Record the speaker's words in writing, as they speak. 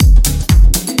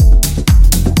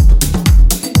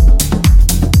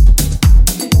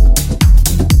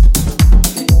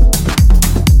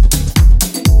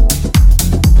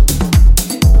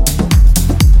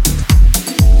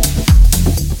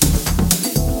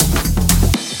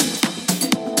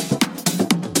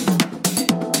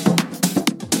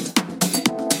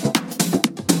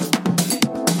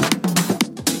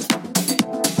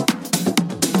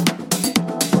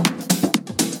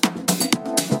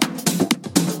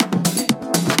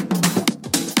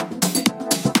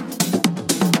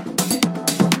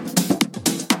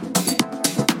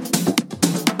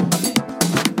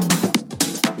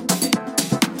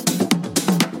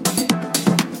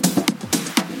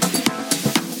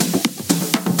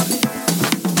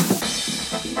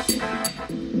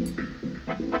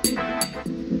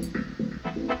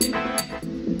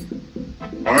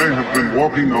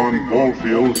walking on ball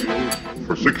fields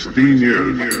for 16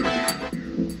 years.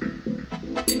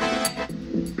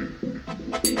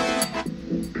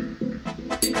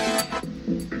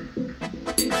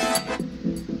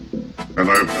 And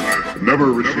I've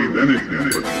never received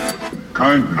anything but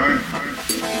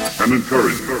kindness and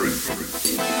encouragement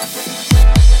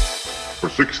for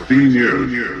 16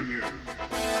 years.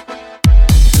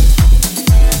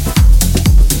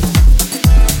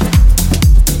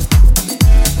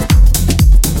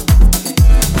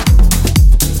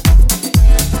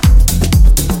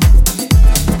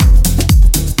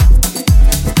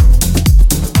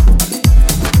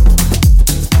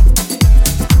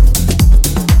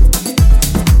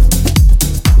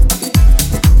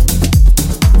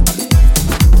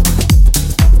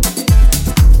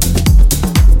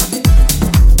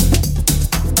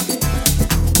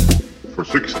 For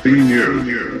 16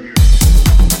 years.